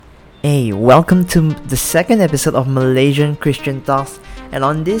Hey, welcome to the second episode of Malaysian Christian Talks. And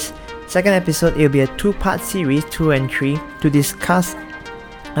on this second episode, it will be a two-part series, 2 and 3, to discuss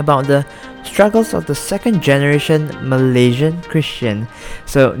about the struggles of the second generation Malaysian Christian.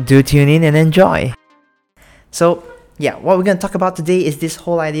 So do tune in and enjoy. So what we're going to talk about today is this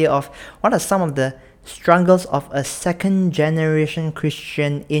whole idea of what are some of the struggles of a second generation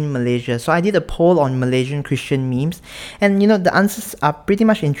Christian in Malaysia. So I did a poll on Malaysian Christian memes, and the answers are pretty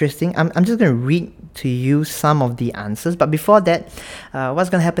much interesting. I'm just going to read to you some of the answers, but before that,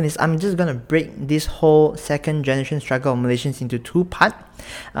 what's going to happen is I'm just going to break this whole second generation struggle of Malaysians into two parts.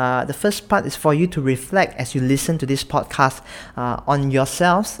 The first part is for you to reflect as you listen to this podcast on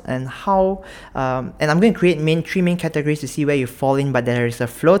yourselves and how and I'm going to create three main categories to see where you fall in, but there is a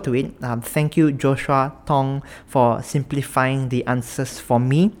flow to it. Thank you, Joshua Tong, for simplifying the answers for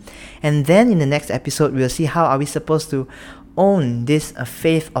me. And then in the next episode, we'll see how are we supposed to own this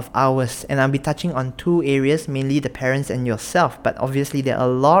faith of ours, and I'll be touching on two areas, mainly the parents and yourself, but obviously there are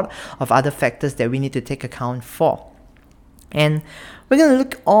a lot of other factors that we need to take account for. And we're going to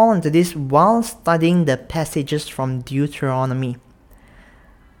look all into this while studying the passages from Deuteronomy.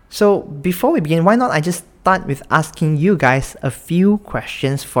 So before we begin, why not I just start with asking you guys a few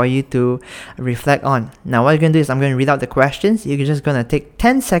questions for you to reflect on. Now what you're going to do is I'm going to read out the questions. You're just going to take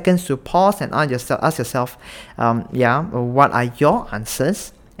 10 seconds to pause and ask yourself, what are your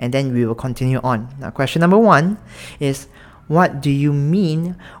answers? And then we will continue on. Now question number 1 is, what do you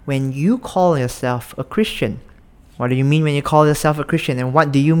mean when you call yourself a Christian? What do you mean when you call yourself a Christian? And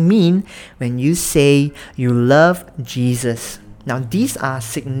what do you mean when you say you love Jesus? Now, these are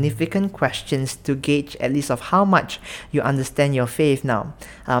significant questions to gauge at least of how much you understand your faith. Now,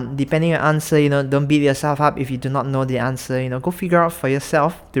 depending on your answer, don't beat yourself up if you do not know the answer. Go figure out for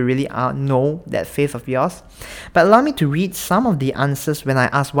yourself to really know that faith of yours. But allow me to read some of the answers when I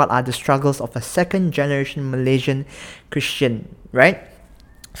ask what are the struggles of a second generation Malaysian Christian, right?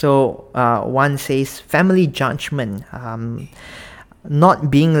 So, one says family judgment,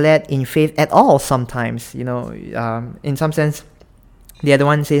 not being led in faith at all sometimes, in some sense. The other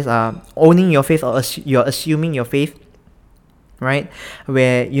one says owning your faith, or you're assuming your faith, right?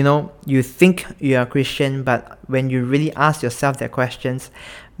 Where, you think you're a Christian, but when you really ask yourself that questions,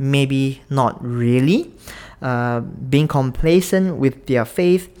 maybe not really. Being complacent with their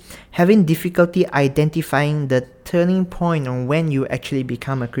faith, having difficulty identifying the turning point on when you actually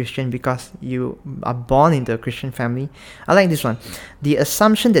become a Christian because you are born into a Christian family. I like this one. The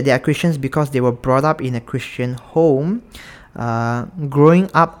assumption that they are Christians because they were brought up in a Christian home.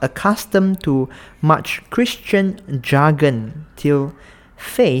 Growing up accustomed to much Christian jargon till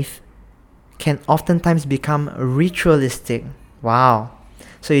faith can oftentimes become ritualistic. Wow.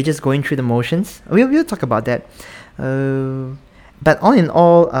 So you're just going through the motions. We'll talk about that. But all in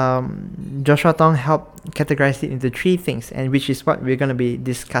all, Joshua Tong helped categorize it into 3 things, and which is what we're going to be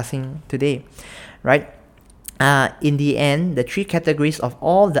discussing today, right? In the end, the 3 categories of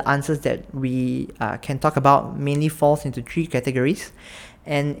all the answers that we can talk about mainly falls into 3 categories,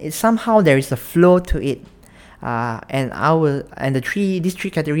 and somehow there is a flow to it. These 3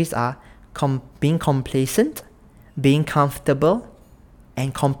 categories are being complacent, being comfortable,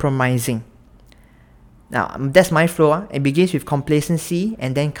 and compromising. Now, that's my flow. It begins with complacency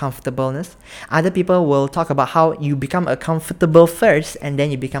and then comfortableness. Other people will talk about how you become comfortable first and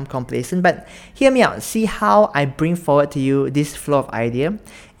then you become complacent. But hear me out. See how I bring forward to you this flow of idea.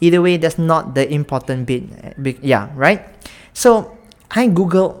 Either way, that's not the important bit. Right? So, I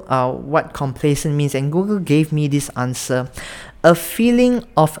Googled what complacent means, and Google gave me this answer. A feeling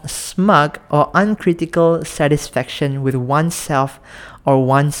of smug or uncritical satisfaction with oneself or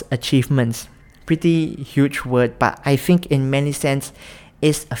one's achievements. Pretty huge word, but I think in many sense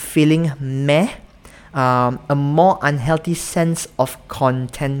is a feeling meh, a more unhealthy sense of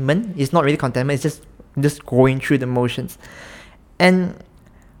contentment. It's not really contentment, it's just going through the motions. And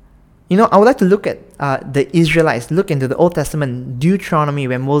I would like to look at the Israelites, look into the Old Testament, Deuteronomy,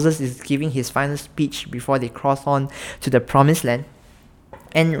 where Moses is giving his final speech before they cross on to the Promised Land.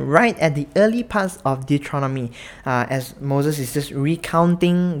 And right at the early parts of Deuteronomy, as Moses is just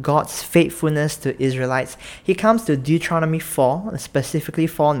recounting God's faithfulness to Israelites, he comes to Deuteronomy 4, specifically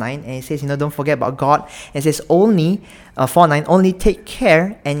 4:9, and he says, don't forget about God. And it says, 4:9, only take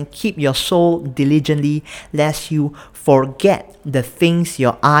care and keep your soul diligently, lest you forget the things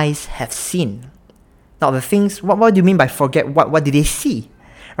your eyes have seen. Now, the things, what do you mean by forget? What did they see?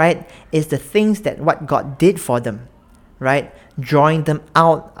 Right? It's the things that what God did for them. right? Drawing them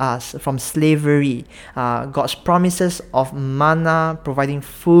out from slavery, God's promises of manna, providing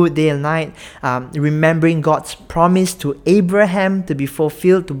food day and night, remembering God's promise to Abraham to be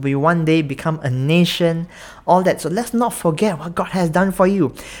fulfilled, to be one day become a nation, all that. So let's not forget what God has done for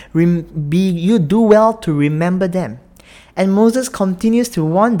you. You do well to remember them. And Moses continues to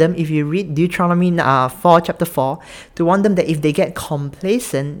warn them, if you read Deuteronomy 4, chapter 4, to warn them that if they get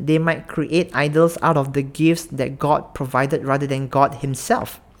complacent, they might create idols out of the gifts that God provided rather than God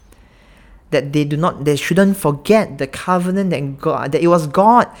himself. That they shouldn't forget the covenant that it was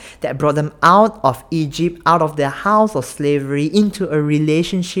God that brought them out of Egypt, out of their house of slavery, into a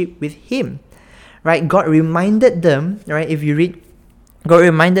relationship with him. Right? God reminded them, right? If you read, God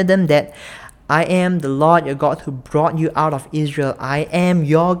reminded them that I am the Lord your God who brought you out of Israel. I am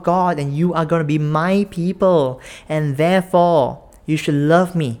your God and you are going to be my people. And therefore, you should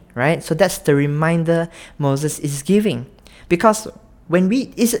love me, right? So that's the reminder Moses is giving. Because by the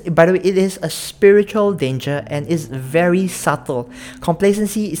way, it is a spiritual danger and it's very subtle.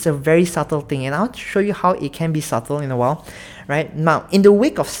 Complacency is a very subtle thing. And I'll show you how it can be subtle in a while, right? Now, in the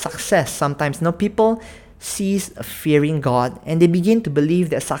wake of success, sometimes, people cease fearing God and they begin to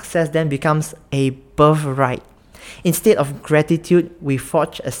believe that success then becomes a birthright. Instead of gratitude, we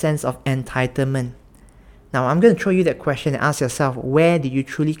forge a sense of entitlement. Now, I'm going to throw you that question and ask yourself, where did you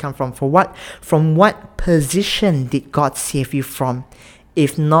truly come from? From what position did God save you from,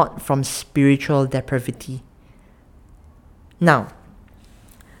 if not from spiritual depravity? Now,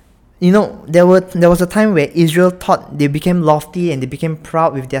 there was a time where Israel thought they became lofty and they became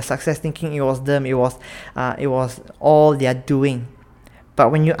proud with their success, thinking it was them, it was all they are doing. But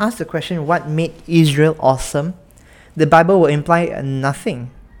when you ask the question, what made Israel awesome? The Bible will imply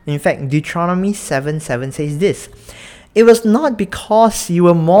nothing. In fact, Deuteronomy 7:7 says this: it was not because you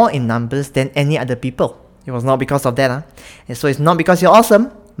were more in numbers than any other people. It was not because of that. And so it's not because you're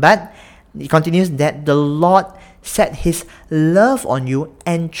awesome, but it continues that the Lord set his love on you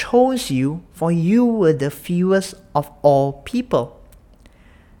and chose you, for you were the fewest of all people.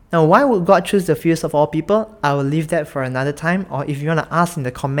 Now, why would God choose the fewest of all people? I will leave that for another time. Or if you want to ask in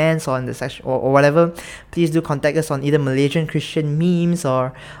the comments or in the section or whatever, please do contact us on either Malaysian Christian memes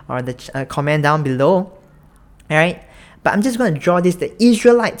or the comment down below. Alright? But I'm just going to draw this. The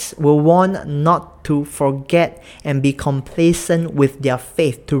Israelites were warned not to forget and be complacent with their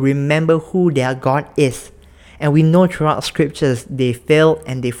faith, to remember who their God is. And we know throughout scriptures they fail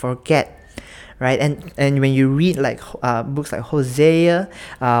and they forget, right? And when you read books like Hosea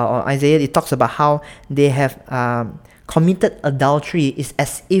or Isaiah, it talks about how they have committed adultery. It's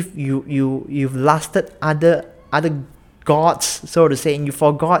as if you've lusted other gods, so to say, and you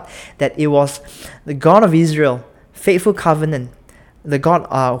forgot that it was the God of Israel, faithful covenant, the God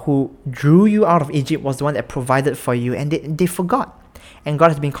who drew you out of Egypt was the one that provided for you, and they forgot. And God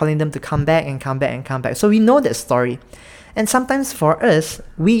has been calling them to come back and come back and come back. So we know that story. And sometimes for us,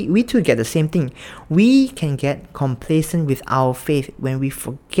 we too get the same thing. We can get complacent with our faith when we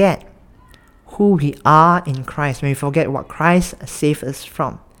forget who we are in Christ, when we forget what Christ saved us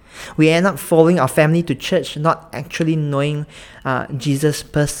from. We end up following our family to church, not actually knowing Jesus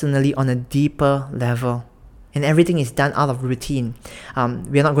personally on a deeper level. And everything is done out of routine.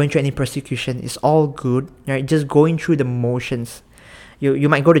 We are not going through any persecution. It's all good, right? Just going through the motions. You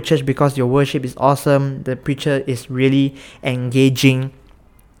might go to church because your worship is awesome, the preacher is really engaging,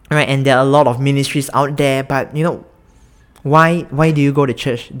 right? And there are a lot of ministries out there, but why do you go to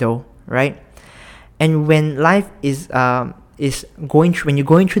church though, right? And when life is going through, when you're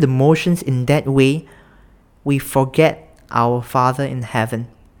going through the motions in that way, we forget our Father in heaven.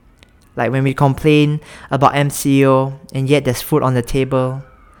 Like when we complain about MCO and yet there's food on the table,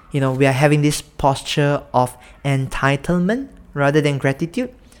 we are having this posture of entitlement rather than gratitude,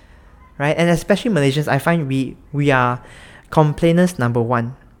 right? And especially Malaysians, I find we are complainers number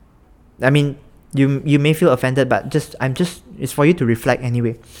one. I mean, you may feel offended, but it's for you to reflect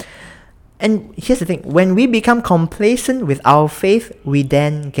anyway. And here's the thing: when we become complacent with our faith, we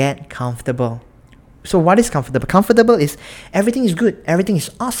then get comfortable. So what is comfortable? Comfortable is everything is good, everything is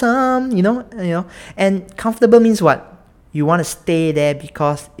awesome, And comfortable means what? You want to stay there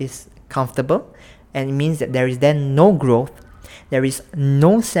because it's comfortable, and it means that there is then no growth. There is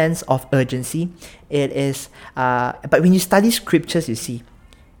no sense of urgency. It is, but when you study scriptures, you see,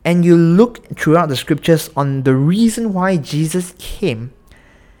 and you look throughout the scriptures on the reason why Jesus came,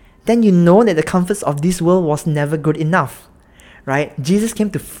 then you know that the comforts of this world was never good enough, right? Jesus came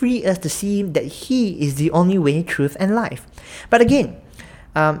to free us, to see that He is the only way, truth, and life. But again,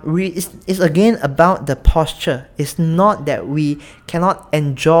 It's again about the posture. It's not that we cannot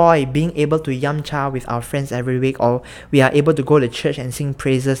enjoy being able to yum cha with our friends every week, or we are able to go to church and sing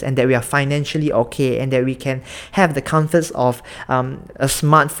praises, and that we are financially okay, and that we can have the comforts of a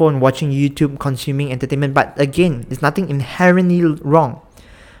smartphone, watching YouTube, consuming entertainment. But again, there's nothing inherently wrong.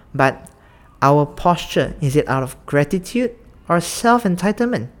 But our posture, is it out of gratitude or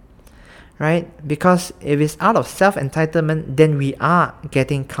self-entitlement? Right? Because if it's out of self-entitlement, then we are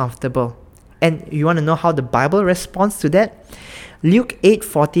getting comfortable. And you want to know how the Bible responds to that? Luke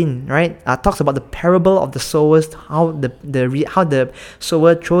 8:14, right, talks about the parable of the sowers, how the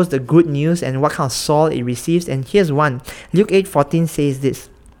sower throws the good news and what kind of soil it receives. And here's one. Luke 8:14 says this: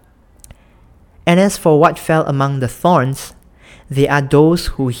 "And as for what fell among the thorns, they are those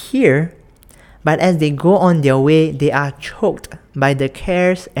who hear, but as they go on their way, they are choked by the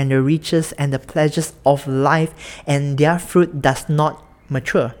cares and the riches and the pleasures of life, and their fruit does not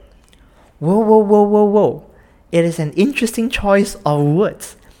mature." Whoa. It is an interesting choice of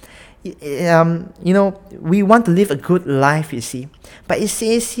words. We want to live a good life, you see. But it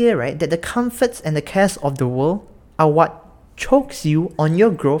says here, right, that the comforts and the cares of the world are what chokes you on your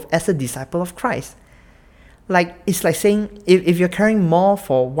growth as a disciple of Christ. It's like saying, if you're caring more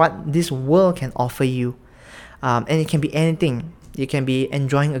for what this world can offer you, and it can be anything. You can be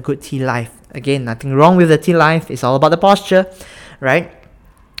enjoying a good tea life. Again, nothing wrong with the tea life. It's all about the posture, right?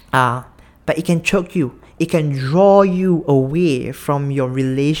 But it can choke you. It can draw you away from your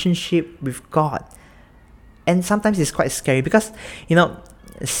relationship with God. And sometimes it's quite scary because,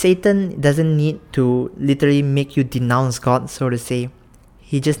 Satan doesn't need to literally make you denounce God, so to say.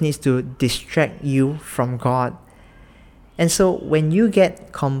 He just needs to distract you from God. And so when you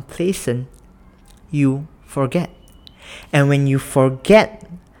get complacent, you forget. And when you forget,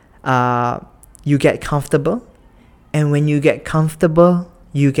 you get comfortable. And when you get comfortable,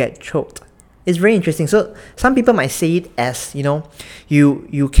 you get choked. It's very interesting. So some people might say it as,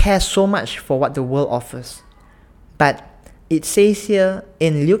 you care so much for what the world offers. But it says here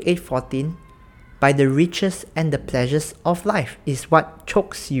in Luke 8:14, by the riches and the pleasures of life is what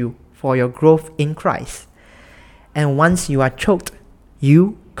chokes you for your growth in Christ. And once you are choked,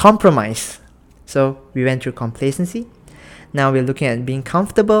 you compromise. So we went through complacency. Now we're looking at being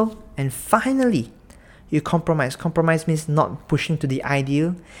comfortable. And finally, you compromise. Compromise means not pushing to the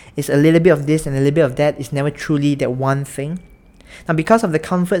ideal. It's a little bit of this and a little bit of that. It's never truly that one thing. Now, because of the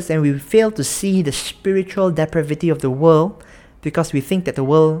comforts, then we fail to see the spiritual depravity of the world, because we think that the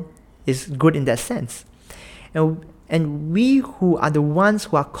world is good in that sense. And we who are the ones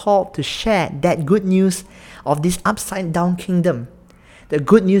who are called to share that good news of this upside down kingdom, the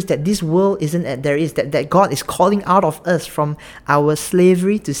good news that this world isn't as there is, that God is calling out of us from our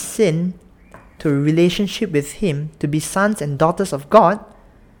slavery to sin to a relationship with Him, to be sons and daughters of God,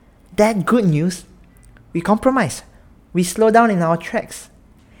 that good news, we compromise. We slow down in our tracks.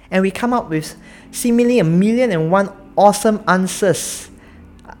 And we come up with seemingly 1,000,001 awesome answers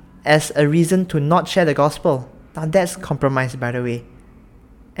as a reason to not share the gospel. Now that's compromise, by the way.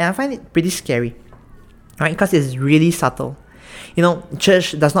 And I find it pretty scary, right? Because it's really subtle.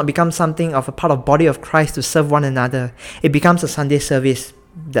 Church does not become something of a part of body of Christ to serve one another. It becomes a Sunday service.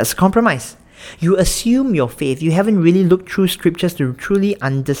 That's compromise. You assume your faith. You haven't really looked through scriptures to truly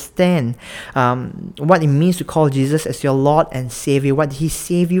understand what it means to call Jesus as your Lord and Savior. What did He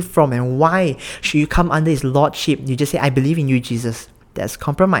save you from, and why should you come under His Lordship? You just say, I believe in you, Jesus. That's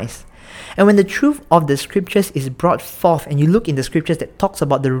compromise. And when the truth of the scriptures is brought forth, and you look in the scriptures that talks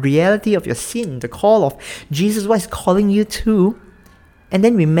about the reality of your sin, the call of Jesus, what He's calling you to, and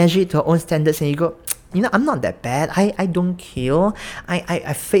then we measure it to our own standards, and you go, I'm not that bad. I don't kill.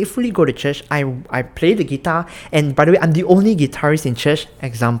 I faithfully go to church. I play the guitar. And by the way, I'm the only guitarist in church.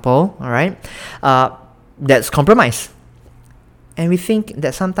 Example, all right? That's compromise. And we think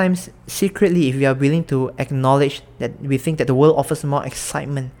that sometimes secretly, if we are willing to acknowledge that we think that the world offers more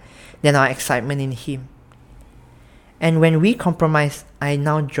excitement than our excitement in Him. And when we compromise, I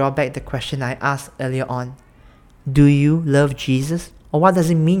now draw back the question I asked earlier on. Do you love Jesus? Or what does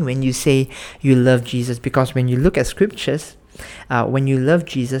it mean when you say you love Jesus? Because when you look at scriptures, when you love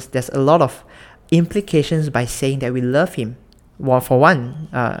Jesus, there's a lot of implications by saying that we love Him. Well, for one,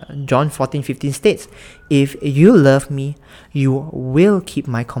 John 14:15 states, if you love me, you will keep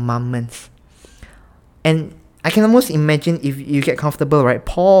my commandments. And I can almost imagine, if you get comfortable, right?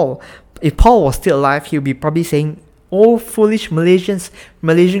 If Paul was still alive, he'll be probably saying, oh, foolish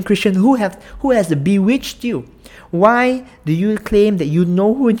Malaysian Christian, who has bewitched you? Why do you claim that you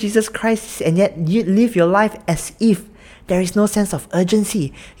know who Jesus Christ is, and yet you live your life as if there is no sense of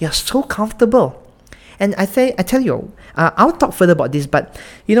urgency? You're so comfortable. And I tell you, I'll talk further about this, but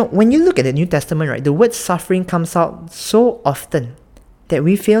when you look at the New Testament, right, the word suffering comes out so often that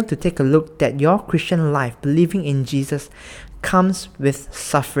we fail to take a look that your Christian life, believing in Jesus, comes with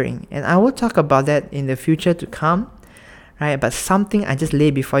suffering. And I will talk about that in the future to come, right? But something I just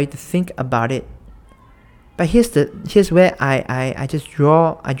lay before you to think about it. But here's where I just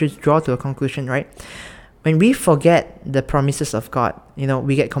draw to a conclusion, right? When we forget the promises of God,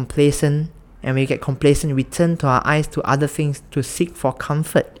 we get complacent, and we turn to our eyes to other things to seek for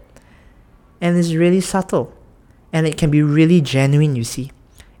comfort. And it's really subtle, and it can be really genuine, you see.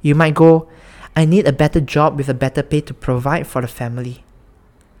 You might go, I need a better job with a better pay to provide for the family.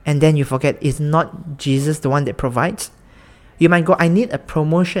 And then you forget, is not Jesus the one that provides? You might go, I need a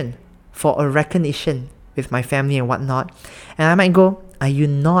promotion for a recognition with my family and whatnot. And I might go, are you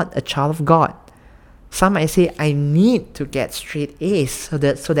not a child of God? Some might say, I need to get straight A's so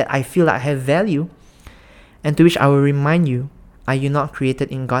that I feel like I have value. And to which I will remind you, are you not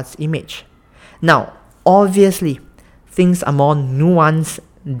created in God's image? Now, obviously, things are more nuanced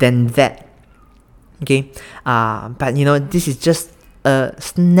than that. Okay? But this is just a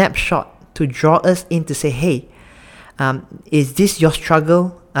snapshot to draw us in to say, hey, is this your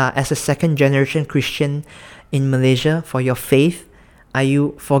struggle as a second generation Christian in Malaysia for your faith? Are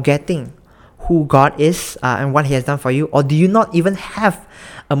you forgetting who God is and what He has done for you? Or do you not even have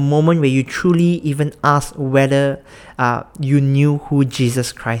a moment where you truly even ask whether you knew who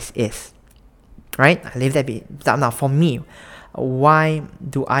Jesus Christ is? Right? I leave that be. Now, for me, why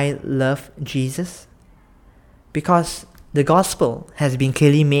do I love Jesus? Because the gospel has been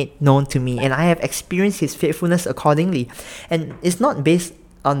clearly made known to me, and I have experienced His faithfulness accordingly. And it's not based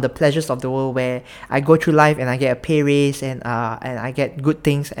on the pleasures of the world where I go through life and I get a pay raise and I get good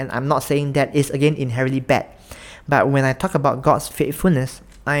things, and I'm not saying that is again inherently bad. But when I talk about God's faithfulness,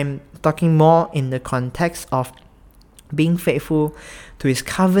 I'm talking more in the context of being faithful to His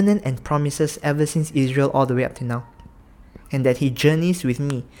covenant and promises ever since Israel all the way up to now. And that He journeys with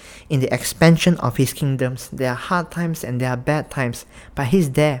me in the expansion of His kingdoms. There are hard times and there are bad times, but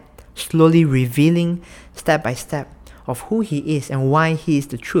He's there, slowly revealing step by step of who He is and why He is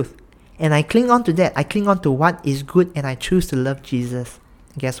the truth. And I cling on to that. I cling on to what is good, and I choose to love Jesus.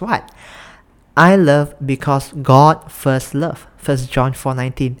 Guess what? I love because God first loved. 1 John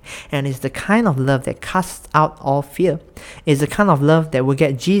 4:19. And it's the kind of love that casts out all fear. It's the kind of love that will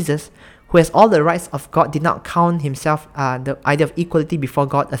get Jesus, who has all the rights of God, did not count Himself, the idea of equality before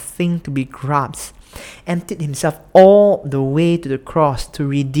God, a thing to be grasped, emptied Himself all the way to the cross to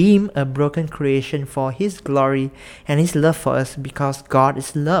redeem a broken creation for His glory and His love for us, because God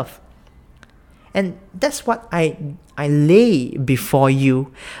is love. And that's what I lay before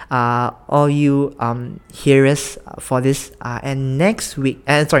you, all you hearers for this. And next week,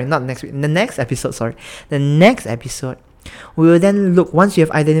 the next episode, we will then look, once you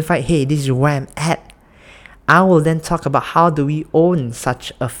have identified, hey, this is where I'm at, I will then talk about how do we own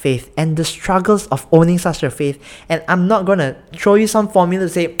such a faith and the struggles of owning such a faith. And I'm not going to throw you some formula to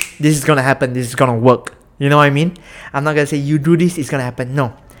say, this is going to happen, this is going to work. You know what I mean? I'm not going to say, you do this, it's going to happen.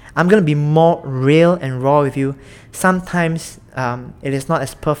 No. I'm going to be more real and raw with you. Sometimes it is not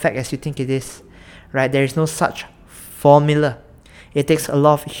as perfect as you think it is. Right? There is no such formula. It takes a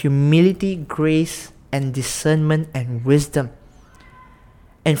lot of humility, grace, and discernment and wisdom.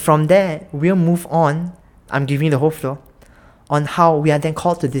 And from there, we'll move on. I'm giving you the whole flow on how we are then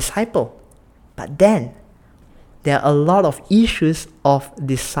called to disciple. But then, there are a lot of issues of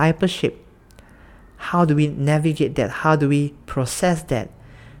discipleship. How do we navigate that? How do we process that?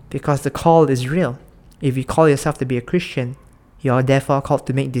 Because the call is real. If you call yourself to be a Christian, you are therefore called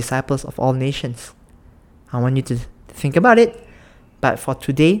to make disciples of all nations. I want you to think about it. But for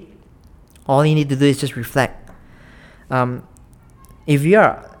today, all you need to do is just reflect. If you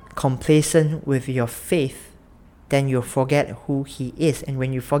are complacent with your faith, then you'll forget who He is. And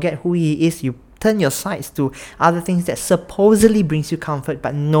when you forget who He is, you turn your sights to other things that supposedly brings you comfort,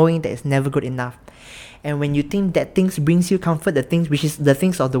 but knowing that it's never good enough. And when you think that things brings you comfort, the things which is the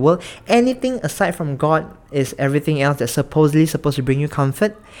things of the world, anything aside from God is everything else that's supposedly supposed to bring you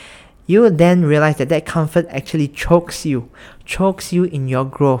comfort, you will then realize that that comfort actually chokes you in your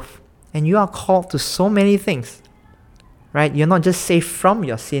growth. And you are called to so many things, right? You're not just saved from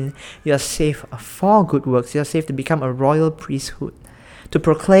your sin, you're saved for good works. You're saved to become a royal priesthood, to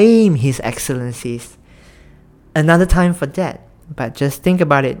proclaim His excellencies. Another time for that, but just think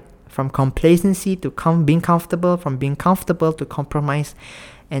about it. From complacency to being comfortable, from being comfortable to compromise,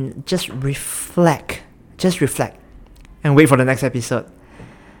 and just reflect. And wait for the next episode.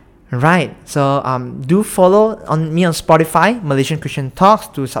 Right, so do follow me on Spotify, Malaysian Christian Talks,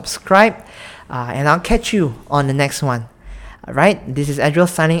 to subscribe. And I'll catch you on the next one. Alright, this is Edril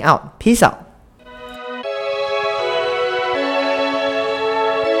signing out. Peace out.